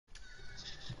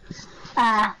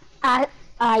I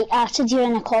added you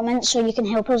in the comments so you can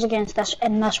help us against this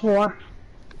in this war.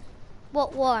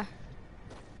 What war?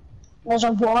 There's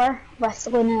a war with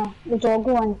the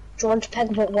doggo and George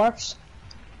Pig, but worse.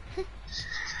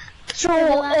 So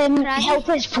help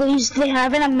us please. They're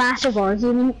having a massive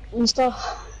argument and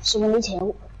stuff, so we need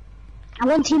help.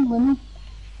 I'm on Team Luna.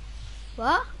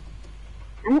 What?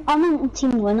 I'm on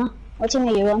Team Luna. What team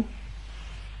are you on?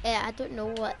 I don't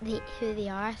know who they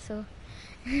are, so.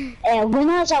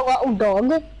 Luna's a little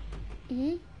dog.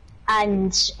 Mhm.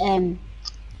 And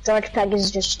George Pig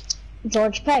is just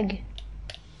George Pig.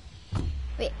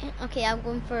 Wait, okay, I'm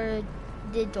going for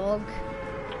the dog.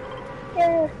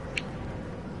 Yeah.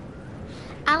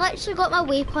 I actually got my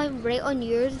waypoint right on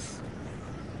yours.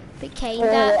 But kinda.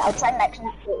 Wait, I'll try mixing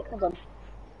it. Wait, hold on.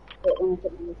 Wait, let me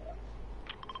put my marker.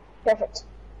 Perfect.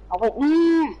 Oh wait,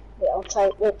 wait, I'll try.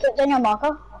 Wait, put down your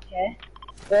marker. Okay.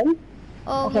 Boom.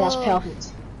 Oh, okay, that's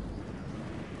perfect.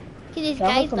 Okay, there's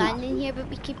guys landing here, but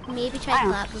we could maybe try to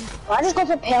clap them. Well, I just got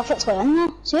the perfect one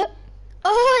there. See it?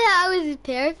 Oh, that was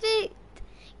perfect.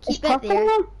 Keep it there.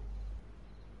 Now.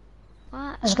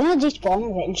 What? It's gonna despawn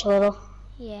eventually though.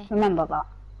 Yeah. Remember that.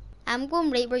 I'm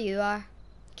going right where you are.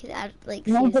 Cause I like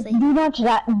no, but do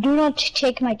not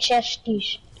take my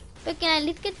chesties. But can I at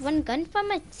least get one gun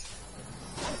from it?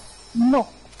 No.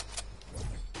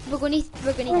 We're gonna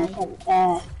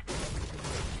die.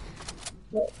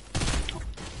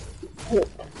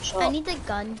 I need a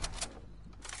gun.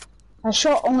 I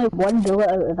shot only one bullet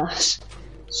out of this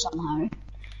somehow.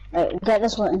 Right, get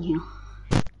this one in here.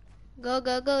 Go,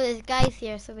 go, go. There's guys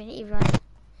here, so we need to run.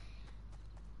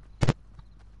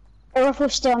 Or if we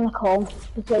stay on the call,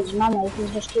 because my mouth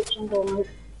is just keeps on going out.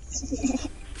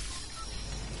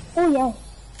 Oh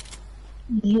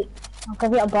yeah. I'll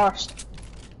give you a burst.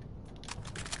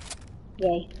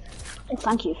 Yay. Oh,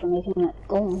 thank you for making it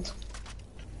gold.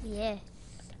 Yeah.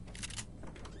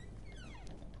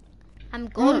 I'm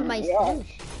gold myself.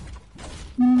 Yeah.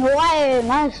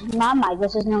 No, my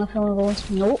this is not feeling gold.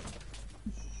 Nope.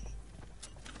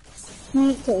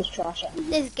 Please trash it.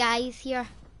 There's guys here.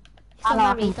 It's on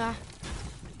my radar.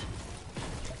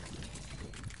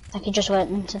 I think he just went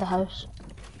into the house.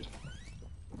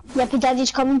 Yep, your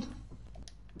daddy's coming.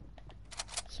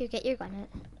 Here, get your gun out.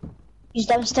 He's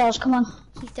downstairs, come on.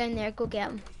 He's down there, go get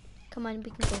him. Come on,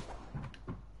 we can go.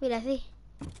 Where is he?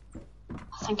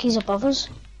 I think he's above us.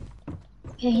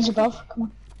 Yeah, he's above, come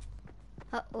on.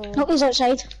 Uh-oh. No, he's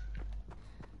outside.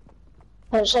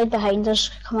 Outside behind us,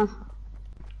 come on.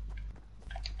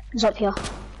 He's up here.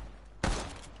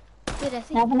 Where is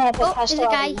he? Oh, there's a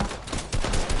guy.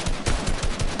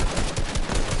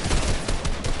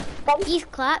 He's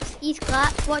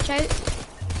collapsed, watch out.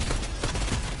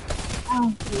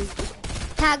 Oh.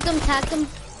 Tag them.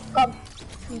 Come.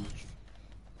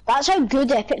 That's how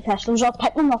good epic pistols are.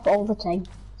 Pick them up all the time.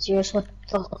 Seriously,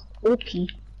 they're OP.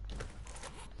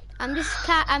 I'm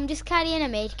just carrying a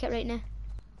medkit right now.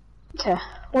 Okay.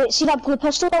 Wait, see that blue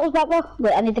pistol that was back there?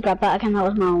 Wait, I need to grab that again. That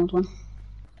was my old one.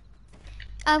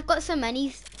 I've got some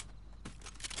minis.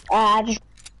 I just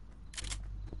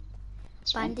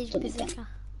bandage bazooka.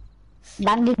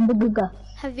 Bandage bazooka.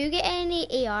 Have you got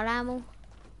any AR ammo?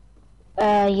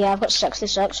 Yeah, I've got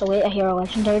 66. So wait, I hear a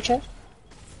legendary chest.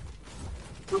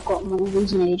 I've got one of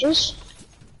these in ages.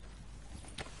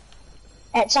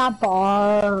 It's a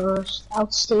burst. I'll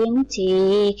stay and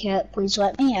take it. Please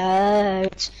let me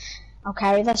out. I'll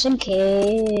carry this in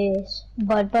case.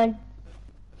 Bud.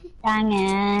 Dang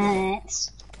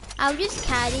it. I'll just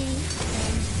carry.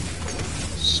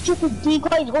 Stupid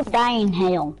decoys will die in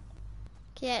hell.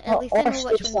 Okay, at least I know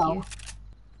which one you.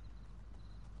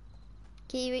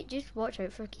 Okay, wait, just watch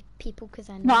out for people, cause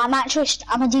I know. No, I'm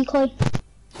a decoy.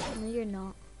 No, you're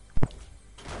not.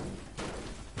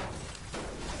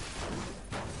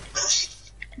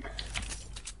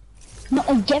 No,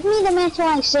 give me the metal,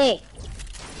 I say.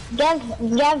 Give.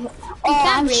 Oh,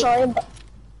 I'm sorry, but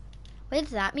what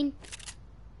does that mean?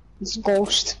 it's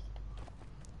ghost.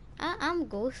 I'm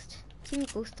ghost. Team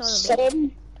ghost all the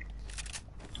Same.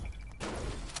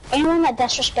 Anyone that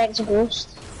disrespects a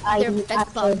ghost, I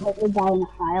actually hope they die in a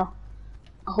fire.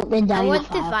 I hope they die in a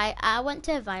fire. I want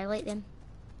to violate them.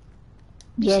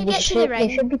 Yeah, they should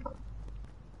be.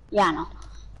 Yeah, I know.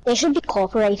 They should be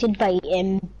copyrighted by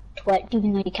Twitch,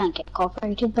 even though you can't get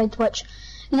copyrighted by Twitch.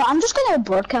 You know, I'm just gonna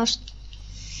broadcast.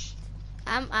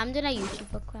 I'm doing a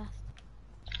YouTube broadcast.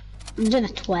 I'm doing a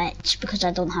Twitch because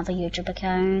I don't have a YouTube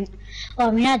account. Well,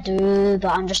 I mean I do,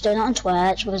 but I'm just doing it on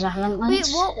Twitch because I haven't. Wait,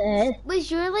 what was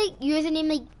your username,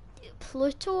 like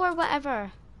Pluto or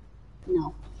whatever?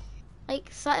 No. Like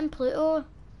something Pluto?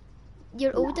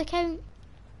 Your old account?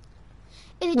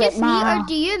 Is it Yeah, just me, or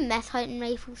do you miss hunting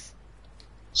rifles?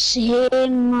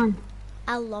 Same, man.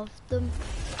 I love them.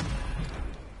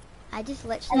 I just And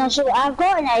literally... also, I've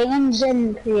got an islands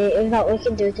in creative that we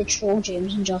can do to troll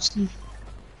James and Justin.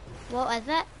 What is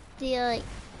it? Do you, like,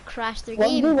 crash their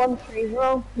 1v1 free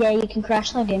roll. Yeah, you can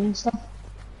crash their game and stuff.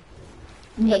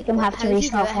 And make them have to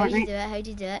restart How do you Fortnite. do it? How do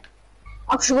you do it?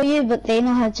 I'll show you, but they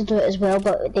know how to do it as well,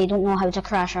 but they don't know how to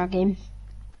crash our game.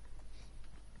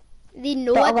 They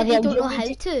know But it, but they Olivia, don't know you how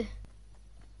need to.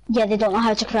 Yeah, they don't know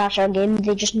how to crash our game,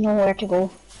 they just know where to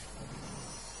go.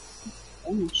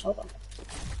 Oh, no, shut up.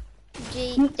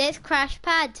 This crash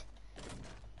pad.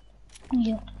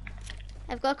 Yeah.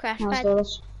 I've got a crash Let's pad. do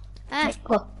this. Ah, Right,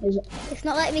 go. Is it? it's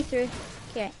not letting me through.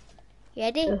 Okay, you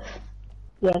ready?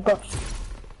 Yeah, go.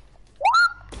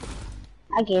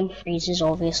 Our game freezes,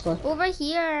 obviously. Over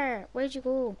here. Where'd you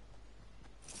go?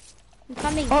 I'm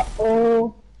coming.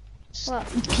 Uh-oh. What?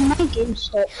 Can my game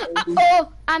stop freezing?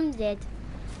 Oh, I'm dead.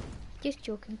 Just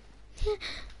joking.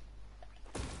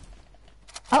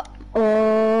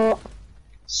 Uh-oh.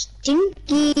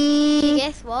 Stinky.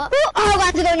 Guess what? Oh, I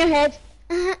landed on your head.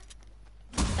 Bye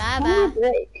I'm bye. on a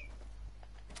break.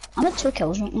 I'm at 2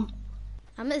 kills right now.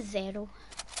 I'm at 0.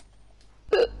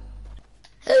 Wait,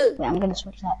 I'm gonna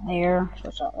switch that there,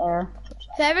 switch that there, switch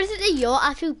that. Whoever's at the yacht,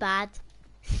 I feel bad.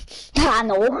 I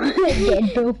know.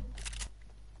 Dead though.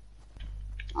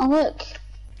 Oh look.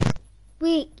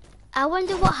 Wait, I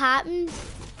wonder what happens.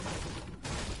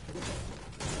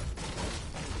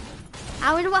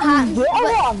 I wonder what happens. Get a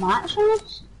lot of match on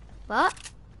this. What?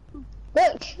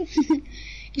 Look.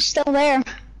 He's still there.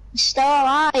 He's still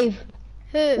alive.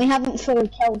 Who? We haven't fully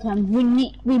killed him.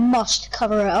 We must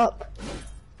cover it up.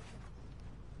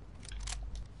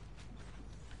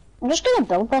 I'm just gonna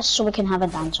build this so we can have a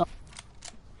dance off.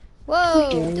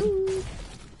 Whoa.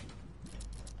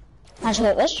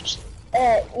 Actually, let's just,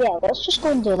 let's just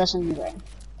go and do this in the rain.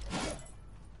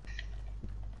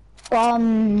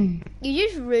 You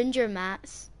just ruined your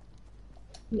mats.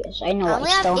 Yes, I know. I only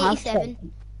have still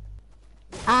 87.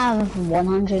 I have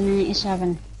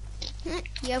 187.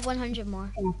 You have 100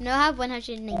 more. No, I have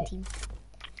 119.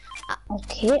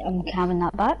 Okay, I'm having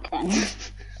that back then.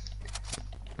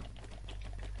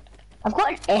 I've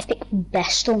got an epic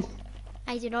pistol.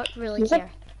 I do not really care.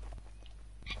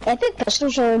 Epic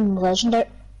pistols are legendary.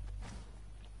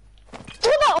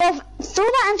 Throw that off. Throw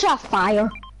that into a fire.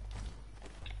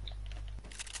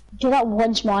 Do that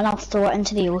once more and I'll throw it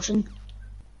into the ocean.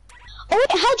 Oh wait,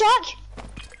 hi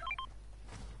Jack!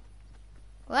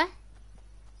 What?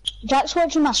 Jack's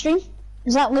watching my stream.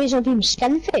 Is that laser beam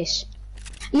skin face?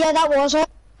 Yeah, that was it.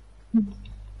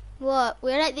 What?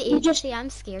 We're at the agency,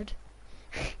 I'm scared.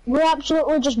 We're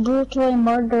absolutely just brutally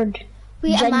murdered.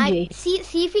 Wait, am I? Genji.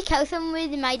 See if we kill someone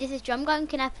with the Midas' drum gun,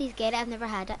 can I please get it? I've never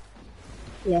had it.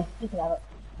 Yeah, you can have it.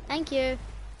 Thank you.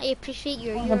 I appreciate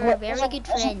you. Oh, You're a very good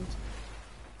friend.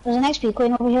 There's an XP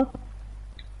coin over here.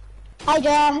 Hi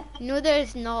Jack! No,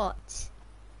 there's not.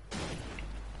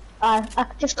 I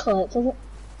just collected it.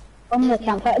 On the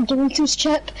campfire. Doritos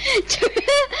chip.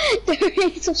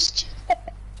 Doritos chip.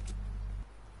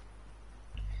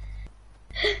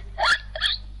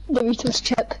 Doritos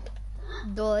chip.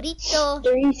 Dorito.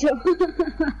 Dorito.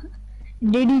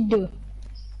 Dorito.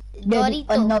 Then Dorito.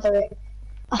 another.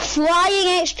 A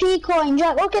flying XP coin,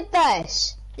 Jack. Look at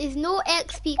this. There's no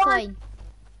XP coin.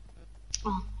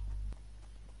 Oh.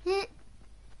 Hmm.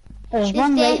 There's There's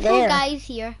one right defo there. guys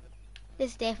here.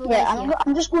 There's defo Yeah, guys here.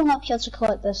 I'm just going up here to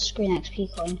collect this green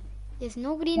XP coin. There's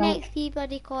no green Yeah. XP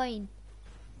bloody coin.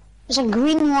 There's a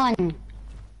green one.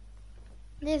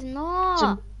 There's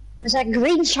not. There's a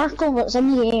green circle that's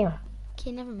in the air.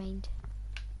 Okay, never mind.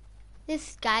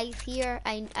 This guy's here.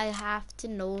 I have to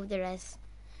know there is.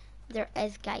 There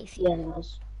is guys here. Yeah, there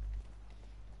is.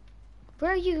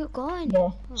 Where are you going? Yeah.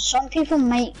 Some people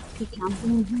might be camping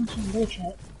in here, so I'm gonna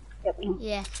check. Yep, no.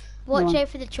 Yeah. Watch No. out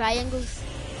for the triangles.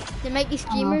 There might be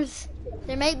streamers.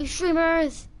 There might be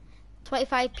streamers.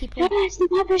 25 people.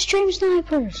 Snipers, stream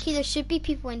snipers. Okay, there should be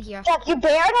people in here. Jack, you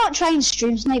better not try and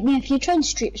stream snipe me. If you try and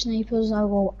stream snipers, I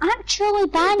will actually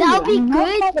ban you. That'll be I'm not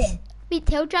good. kidding. We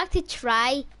tell Jack to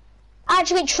try.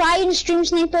 Actually, try and stream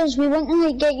snipers. We won't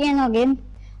like get you in our game.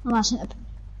 I'm a snip.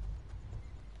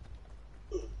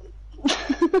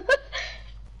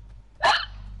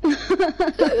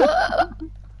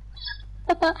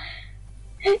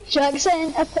 Jack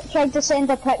tried to send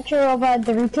a picture of a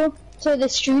Dorito to the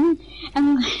stream,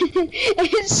 and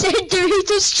it said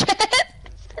Doritos chip.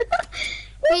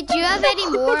 Wait, do you have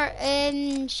any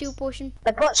more shield potion?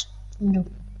 Like what? No.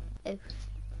 Oh.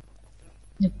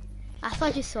 No. I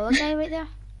thought you saw a guy right there.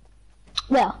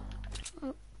 Well,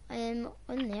 On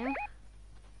there.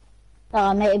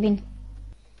 Might have been.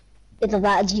 Either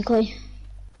that or decoy.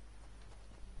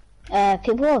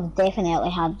 People have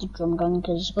definitely had the drum gun,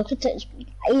 because look at it,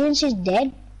 Agency's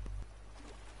dead.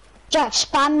 Jack,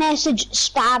 spam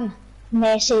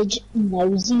message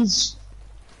nowsies.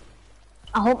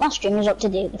 I hope my stream is up to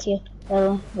date with you,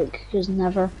 like, because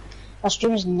my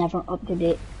stream is never up to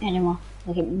date anymore.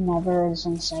 Like, it never is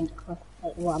in sync with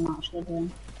like what I'm actually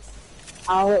doing.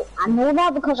 I know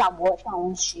that because I watch my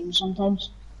own stream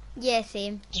sometimes. Yeah,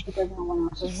 same. Just because no one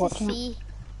else is watching it.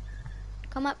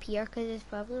 Come up here, because there's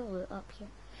probably a loot up here.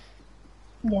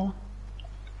 Yeah.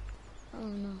 Oh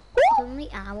no. There's only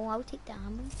ammo. I'll take the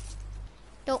ammo.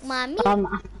 Don't mind me.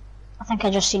 I think I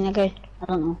just seen a guy. I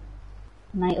don't know.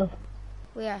 Might have.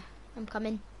 Where? I'm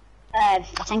coming. I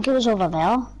think it was over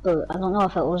there, but I don't know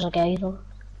if it was a guy though.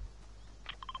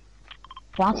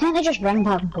 Why can't they just bring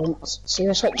back bolts?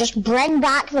 Seriously, just bring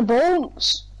back the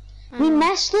bolts! We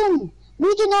missed them!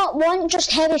 We do not want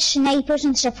just heavy snipers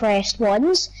and suppressed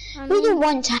ones. We don't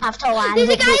want to have to land There's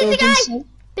a with guy, the there's a guy! agency.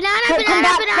 Banana, Come banana,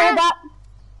 back,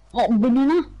 banana!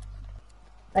 Banana?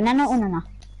 Banana or banana?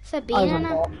 It's a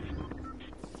banana.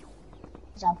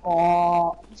 It's a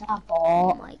bot. It's a bot.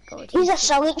 Oh my god. He's a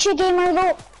Salicia gamer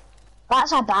though.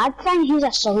 That's a bad thing. He's a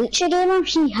Salicia gamer.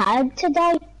 He had to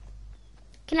die.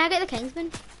 Can I get the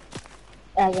Kingsman?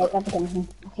 Yeah, grab the Kingsman.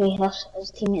 Okay,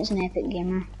 his teammate's an epic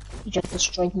gamer. He just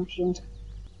destroyed my shield.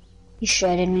 He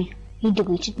shredded me. He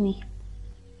deleted me.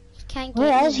 Can't get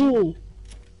Where is he?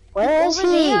 Where is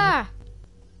over he? there.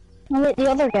 No, wait, the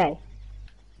other guy.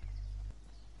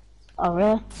 Oh,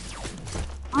 really?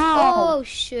 Oh,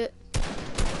 shoot.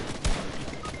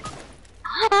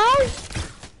 How? Oh,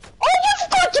 you've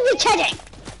got to be kidding!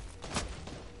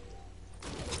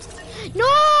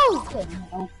 No! Fucking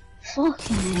hell.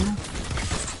 Fucking hell.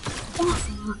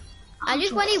 I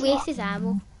just want to waste his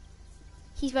ammo.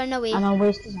 He's running away. And I'll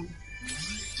waste his ammo.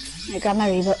 Right, grab my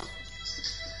reboot.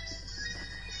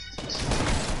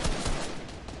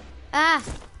 Ah!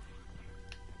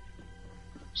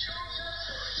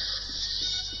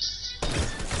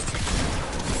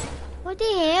 What the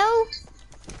hell?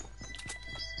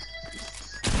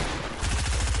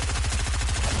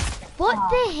 What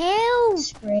the hell?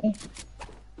 Spray.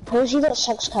 Suppose he got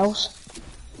 6 kills.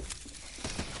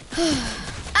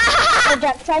 Oh,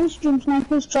 Jack, try and stream snipe,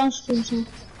 please try and stream snipe.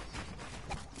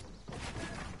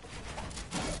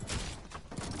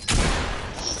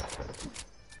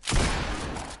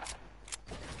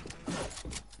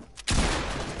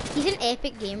 He's an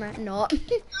epic gamer, not.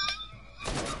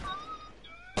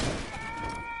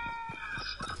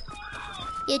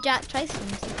 Yeah, Jack, try stream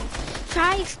snipers.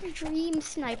 Try stream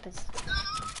snipers.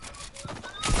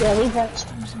 Yeah, we got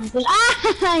stream snipers.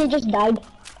 Ah! He just died.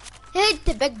 Hit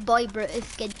the big boy Brutus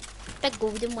skin. The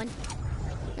golden one.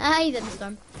 Ah, he's in the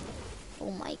storm.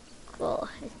 Oh my god.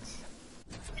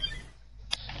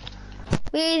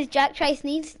 Wait, is Jack try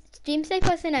stream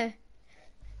snipers now?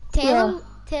 Tell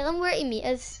him where to meet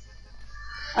us.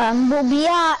 We'll be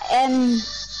at,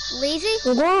 Lazy?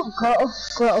 we'll go.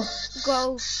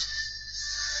 Go.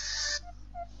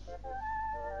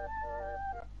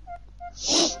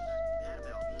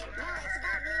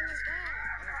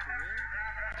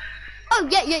 Oh,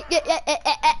 yeah.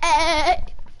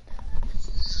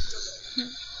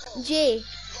 Jay.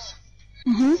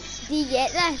 Do you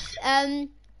get this?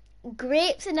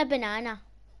 Grapes and a banana.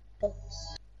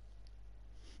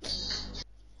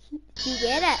 Do you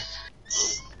get it?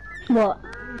 What?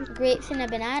 Grapes and a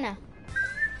banana.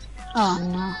 Oh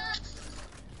no.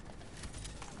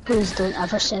 Please don't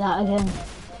ever say that again.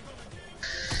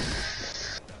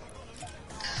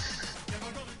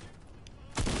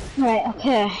 Right,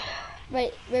 okay.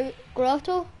 Right,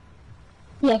 grotto?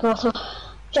 Yeah, grotto.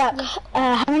 Jack,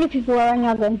 how many people are in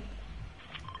your game?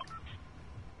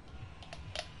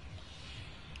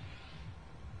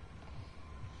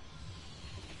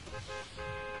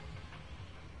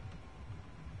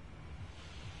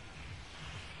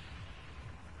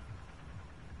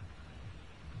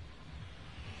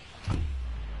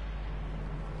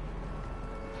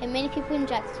 How many people in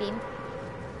Jack's stream?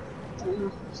 I don't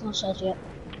know, it's not said yet.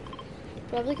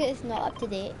 Probably because it's not up to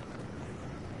date.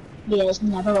 Yeah, it's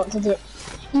never up to date.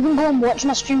 You can go and watch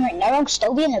my stream right now, I'll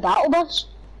still be in the battle bus.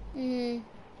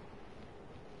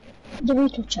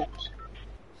 Dorito chips.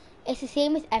 It's the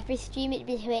same with every stream, it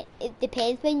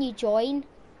depends when you join.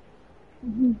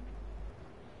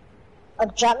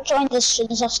 Jack joined as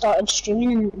soon as I started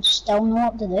streaming and it's still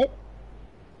not up to date.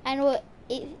 I know,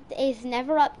 it is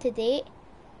never up to date.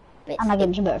 But And my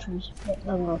game's a better friends. Right,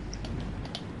 there we go.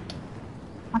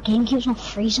 My game keeps on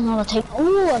freezing all the time.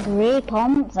 Oh, a grey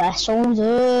pump, this'll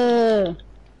do.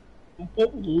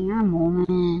 Epic gamer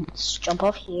moments. Jump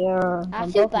off here. I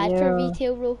Jump feel off bad here. for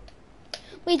retail, bro.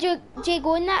 Wait, Jay,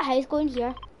 go in that house, go in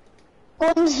here. Go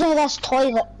into this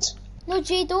toilet. No,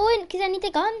 Jay, don't, because I need a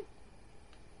gun.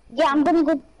 Yeah, I'm gonna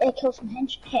go kill some men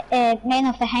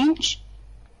of the hench.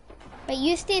 Right,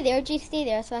 you stay there, Jay, stay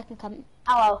there so I can come.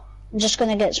 Hello. I'm just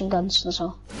gonna get some guns, that's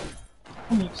all.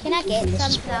 Can I get some?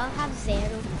 'Cause I'll have 0.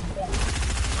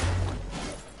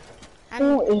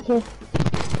 Oh, AK.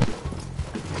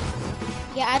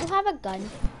 Yeah, I don't have a gun.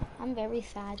 I'm very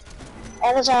sad.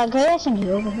 There's a guy SMG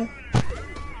over here.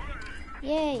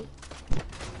 Yay.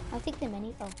 I'll take the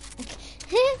mini. Oh.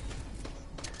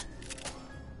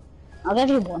 I'll give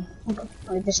you one. Okay.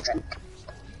 I'll just drink.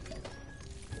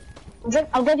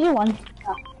 I'll give you one.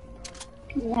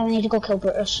 Now we need to go kill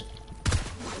Brutus.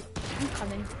 I'm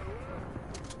coming.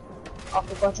 Oh,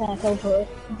 we're trying to kill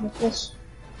Brutus.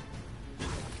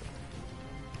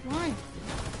 Come on.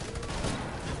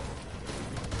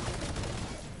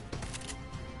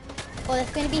 Oh,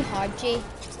 that's gonna be hard, Jay.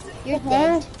 You're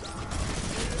dead.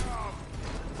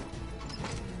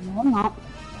 No, I'm not.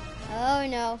 Oh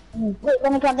no. Wait,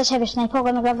 let me grab this heavy sniper.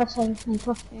 Nice.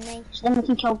 So then we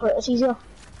can kill Brutus easier.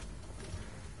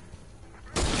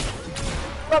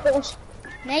 Got Brutus.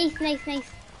 Nice.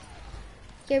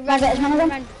 You're Can I get his man again?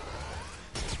 run.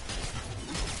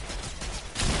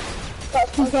 Got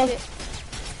his Oh, PK. shit.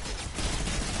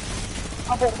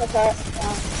 I'll put it there.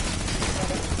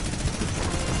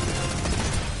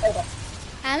 There we go.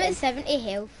 I'm at 70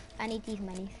 health. I need these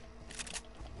minis.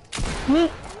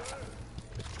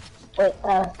 Wait,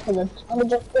 hold on. Let me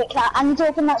just, wait, I need to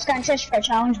open that scan chest for a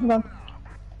challenge, hold on.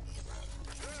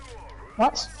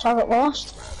 What? Target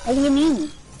lost? What do you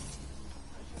mean?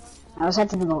 I was head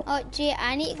to the boat. Oh, Jay,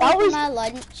 I need to That go for was- my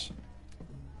lunch.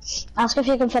 Ask if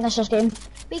you can finish this game.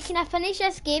 Wait, can I finish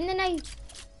this game then now?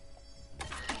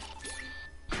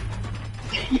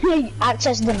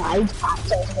 Access denied.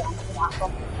 Access denied for that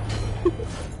one.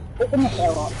 Open the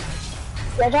hell up.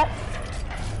 Yeah, Jack?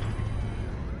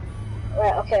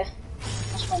 Right, okay.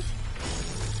 That's fine.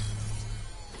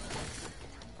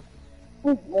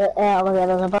 Ooh, look,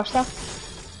 there's a burster.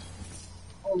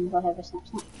 Oh my god, I have a snap.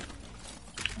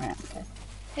 Right, okay.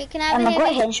 Wait, can I have And a I've got a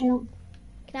heavy? henchman.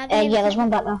 Can I have a heavy? Yeah, there's one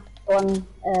back there. One,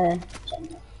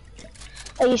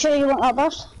 Are you sure you want that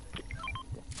burst?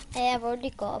 I've already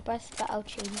got a burst, but I'll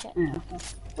change it. Yeah, okay.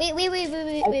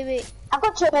 Wait. I've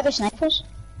got 2 heavy snipers.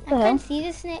 I The hell? can't see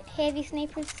the heavy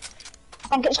snipers. I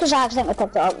think it's because I accidentally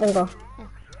picked it up. There you go.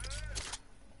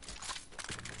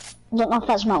 I don't know if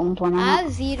that's my own one or I not.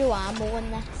 have 0 ammo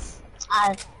in this.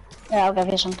 Yeah, I'll give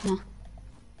you something.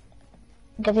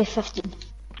 I'll give you 15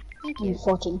 Thank and you.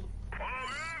 14.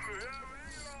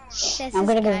 This I'm is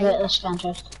gonna give guy. you the scan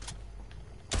chest.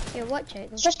 Here, watch out.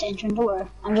 It's just entering, don't worry.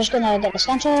 I'm just gonna get the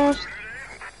scan chest.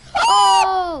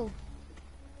 Oh!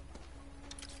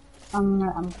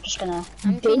 I'm just gonna.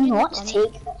 I'm Do changing not the gun.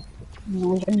 take this.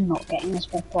 No, you're not getting this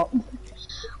big pump.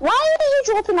 Why are you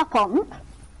dropping a pump?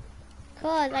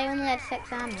 Cause I only have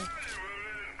 6 ammo.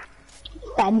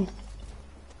 Then.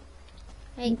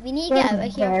 Right, we need to get out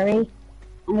of here.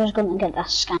 I'm just gonna get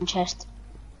this scan chest.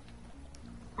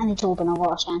 I need to open a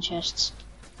lot of scan chests.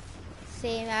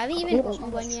 Same, I haven't even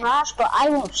opened one yet. Trash, but I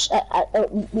won't.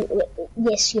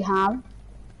 Yes, you have.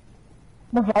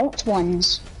 The vault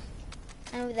ones.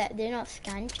 I know that they're not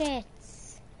scan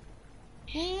chests.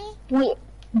 Wait,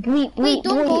 Wait,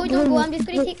 don't go. I'm just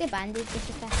gonna take the bandage just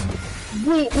a second.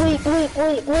 Wait.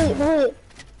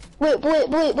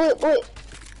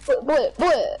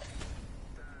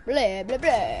 Blah, blah,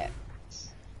 blah.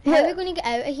 How are we gonna get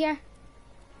out of here?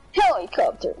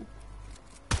 Helicopter.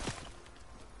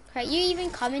 Are you even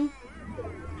coming?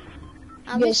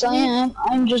 Yes, I am.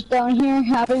 I'm just down here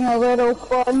having a little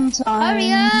fun time.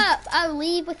 Hurry up! I'll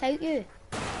leave without you.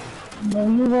 No,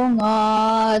 you will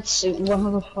not.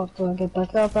 How the fuck do I get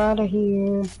back up out of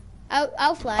here?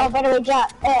 I'll fly. Oh, by the way,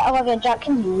 Jack, Olivia, Jack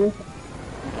can move.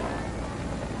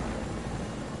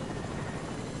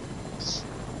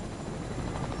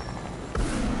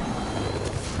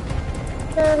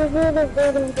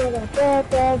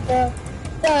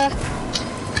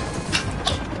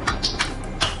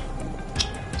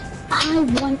 I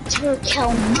want to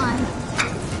kill my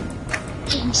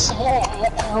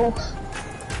himself.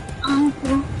 I want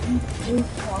to kill.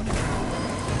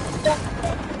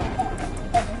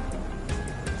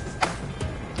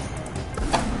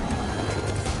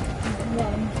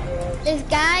 There's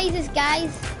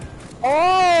guys.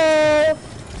 Oh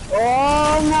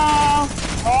no.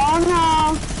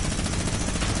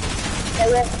 So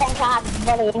you think I have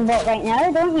a bullying bot right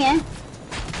now, don't you?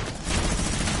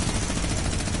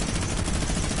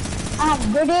 I have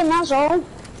good aim, that's all.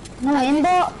 No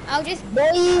aimbot. I'll just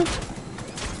Boy.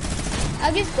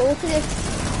 go to the.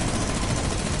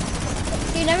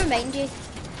 Okay, never mind you.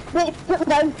 Wait, put him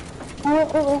down.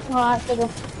 Oh, I have to go.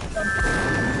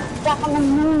 Back on the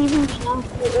moon, even now.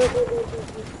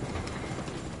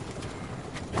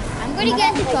 I'm gonna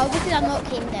get into trouble because I'm not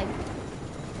came down.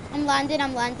 I'm landing.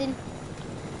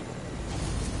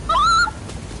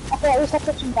 Okay, at least I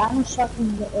put some damage so I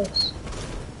can get this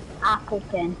apple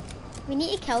thing. We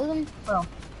need to kill them. Oh.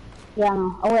 Yeah, I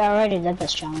know. Oh, wait, I already did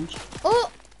this challenge.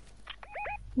 Oh!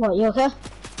 What, you okay?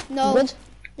 No. You good?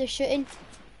 They're shooting.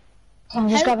 I'm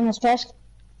just grabbing this desk.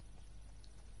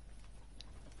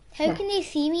 How can they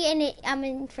see me and I'm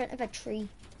in front of a tree?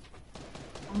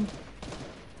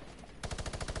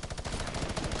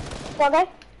 What, guy?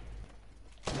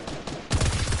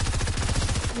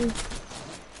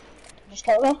 Just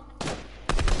kill me.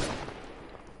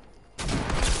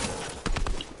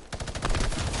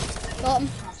 Got him.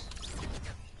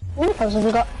 What kills have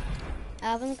you got? I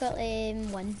haven't got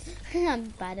one. I'm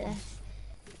bad at this.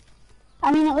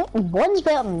 I mean, one's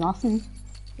better than nothing.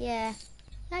 Yeah,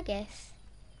 I guess.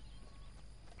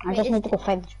 I just need to go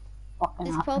find the fucking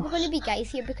There's apple. probably going to be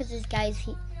guys here because there's guys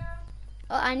here.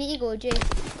 Oh, I need to go, Jay.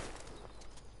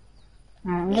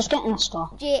 Alright, I'm just getting a store.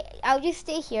 Jay, I'll just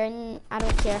stay here and I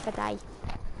don't care if I die.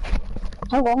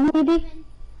 How long, maybe?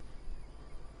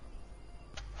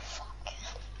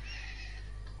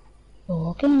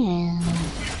 Fucking hell.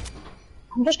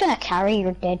 I'm just gonna carry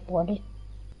your dead body.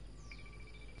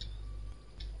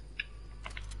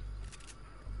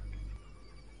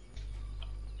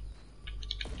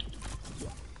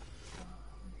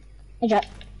 Hey Jack.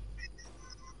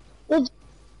 Hey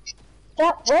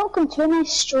Jack, welcome to my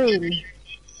stream.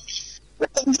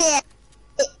 Yeah,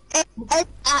 it's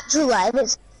actual live,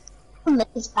 it's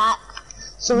back.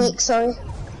 So like, sorry.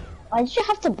 Why did you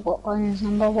have to block on his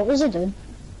number? What was he doing?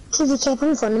 Because he kept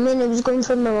in front of me and it was going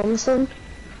from my mum's phone.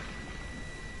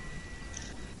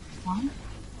 What?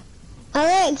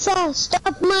 Alexa,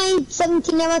 stop my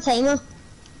 17-hour timer.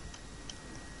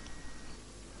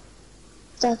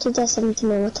 Started a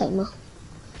 17-hour timer.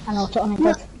 I know, what I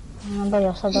did. Remember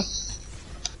yesterday.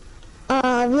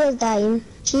 We're dying.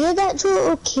 She had actually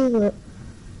okay with it.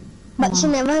 But she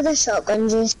never had a shotgun,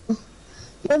 Jason.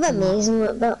 You're a bit amazing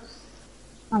with that.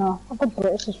 I know, I've got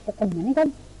Brutus's freaking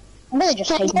minigun. I'm really just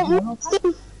Can I hiding get the here. next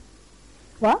game?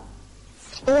 What?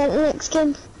 Can I get the next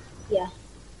game? Yeah.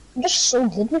 I'm just so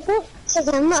good with it. Because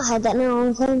I've not had it in a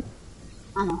long time.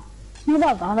 I know. No,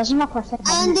 that this is my first time.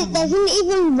 And it doesn't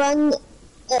even run.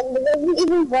 And it doesn't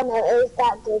even run out. It was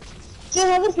that good. Do you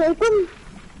have a sniper?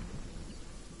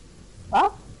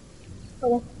 What?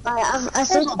 I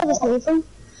still have a sniper.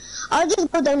 I'll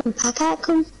just go down and pickaxe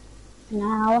him.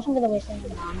 Nah, I wasn't gonna waste any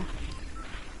mana.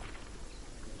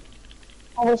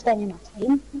 I'll waste any of my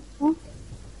time.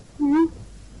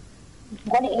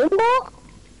 Got it aimbot?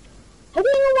 How do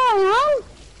you know where I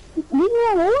am? Leave me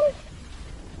alone?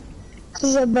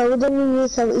 Because you're building and you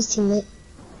kill his teammate.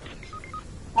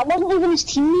 I wasn't even his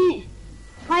teammate.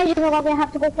 Why did you feel like we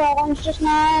have to go for a lunch just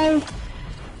now?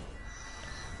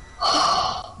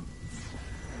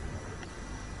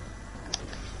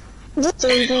 Just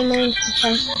leave him alone.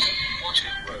 Watch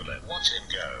him roll it, watch him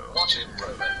go. Watch him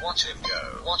roll it, watch him go.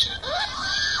 Watch him.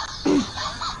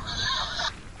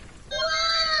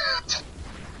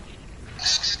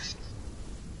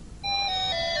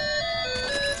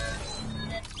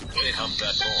 Here comes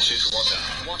that bullshit water.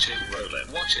 Watch him roll it,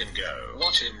 watch him go.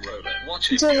 Watch him roll it, watch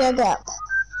him Do go. it up.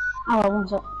 Oh, I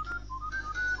won't it.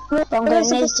 But I'm going to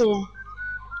need to...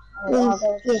 Yeah.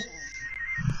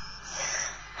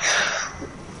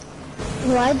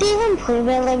 Why do you even play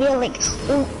with Olivia? Like,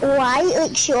 why?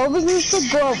 Like, she always needs to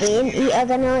go away and eat her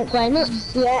dinner. Like, why not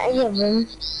eat her in your room?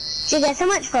 Do you guess how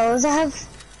much followers I have?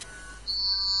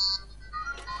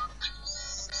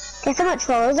 Guess how much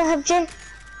followers I have, Jay?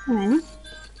 How many?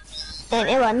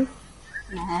 91.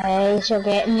 Nice, you're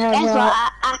getting there. Guess what?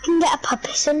 I can get a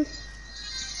puppy soon.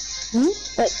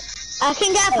 Like, I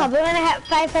can get a puppy when I hit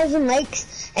 5,000 likes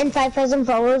and 5,000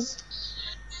 followers.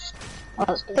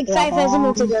 Oh, Like 5,000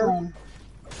 more to go.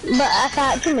 But if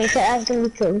I can make it, that's gonna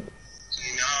be cool. You know,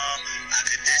 I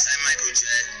could dance like Michael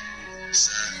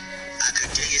Jackson. I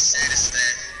could get you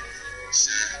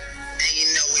satisfaction. And you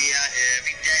know we out here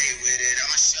every day with it.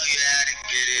 I'ma show you how to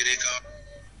get it. It go.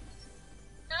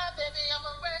 Nah, baby, I'm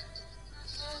a wreck.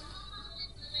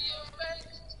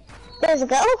 There's a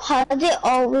girl holiday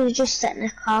always just sit in the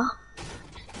car.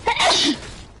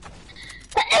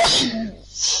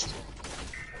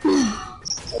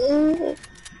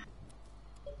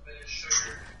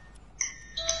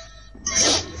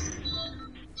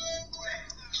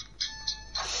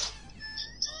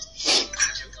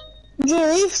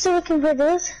 still looking for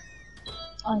this?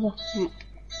 Oh, yeah.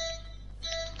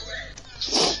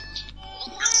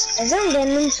 Isn't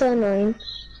Lennon so annoying?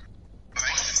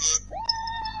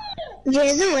 Yeah,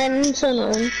 isn't Lennon so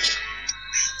annoying?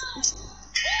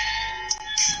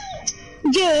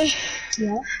 Jay,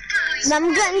 Yeah.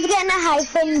 I'm going to get a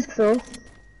iPhone Pro. Okay.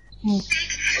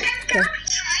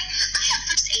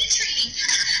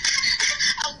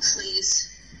 Oh, please.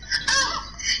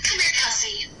 Oh, come here,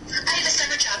 Kelsey. I have a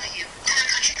summer job for you at our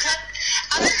country club.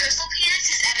 Our rehearsal pianist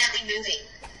is evidently moving.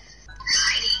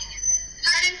 Hiding.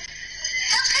 Pardon?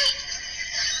 That's right.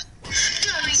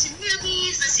 Going to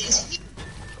movies, listening to music.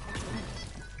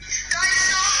 Guys,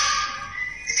 stop!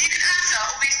 If you can answer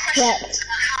all these questions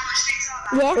about how much things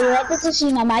are Yeah? Are you ready to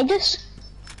see my Midas?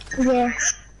 Yeah.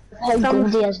 How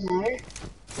good he is now. how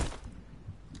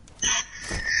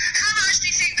much do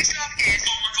you think this log is?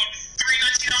 Oh my god,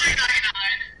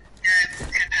 $3.99.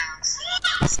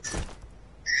 £10.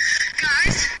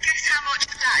 Guys, guess how much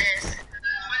that is?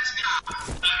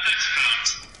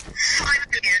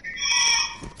 £5 billion.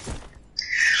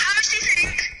 How much do you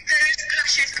think those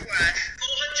plushes are worth?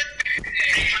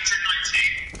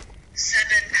 819. £7.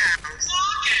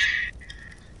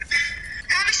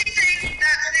 How much do you think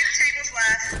that this table's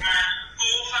worth?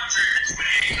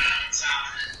 428 pounds.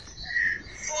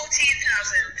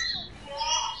 14,000.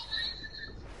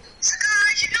 So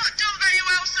guys, you've not done very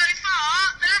well so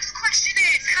far. The last question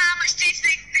is, how much do you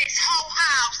think this whole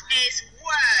house is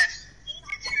worth?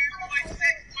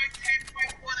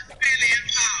 42.10.1 billion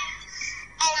pounds.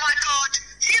 Oh my god,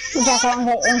 you've Jack, I want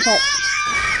to get inside.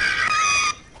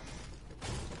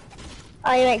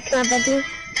 Are you right, can I bed you?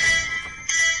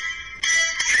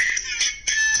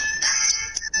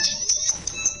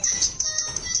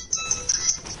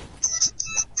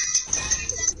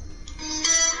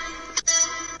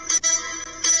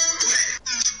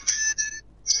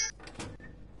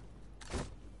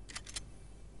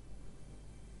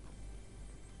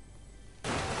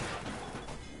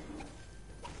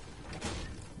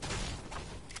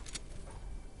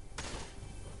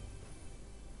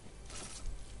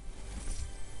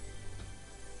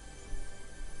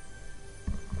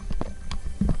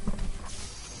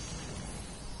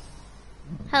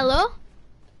 Hello?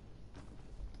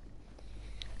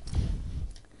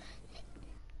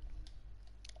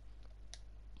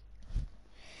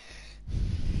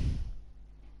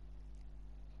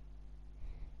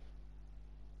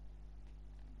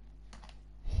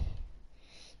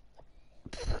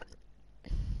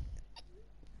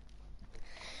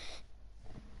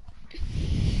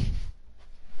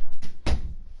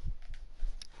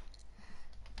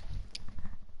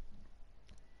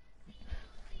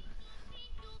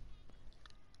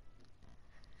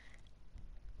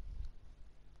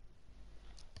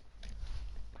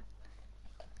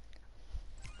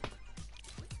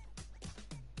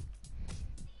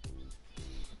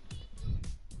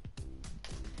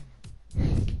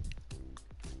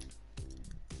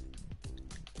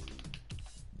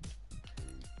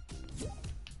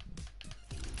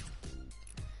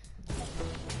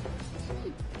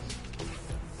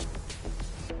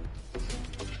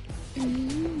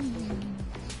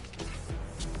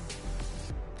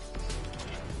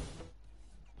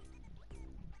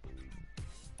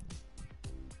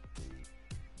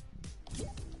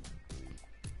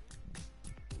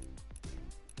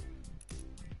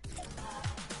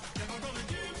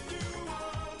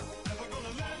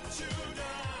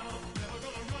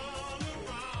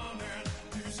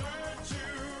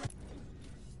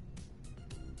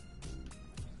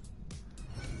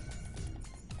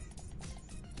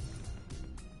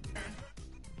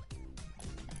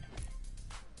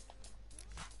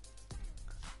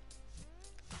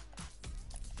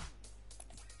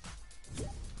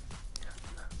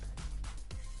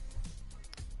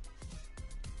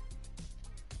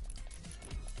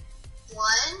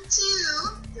 One, two,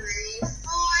 three, 4,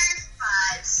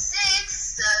 5,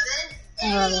 6, 7,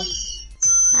 8. Hello.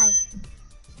 Hi.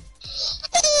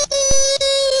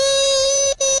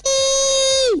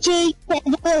 Jake,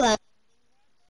 hello.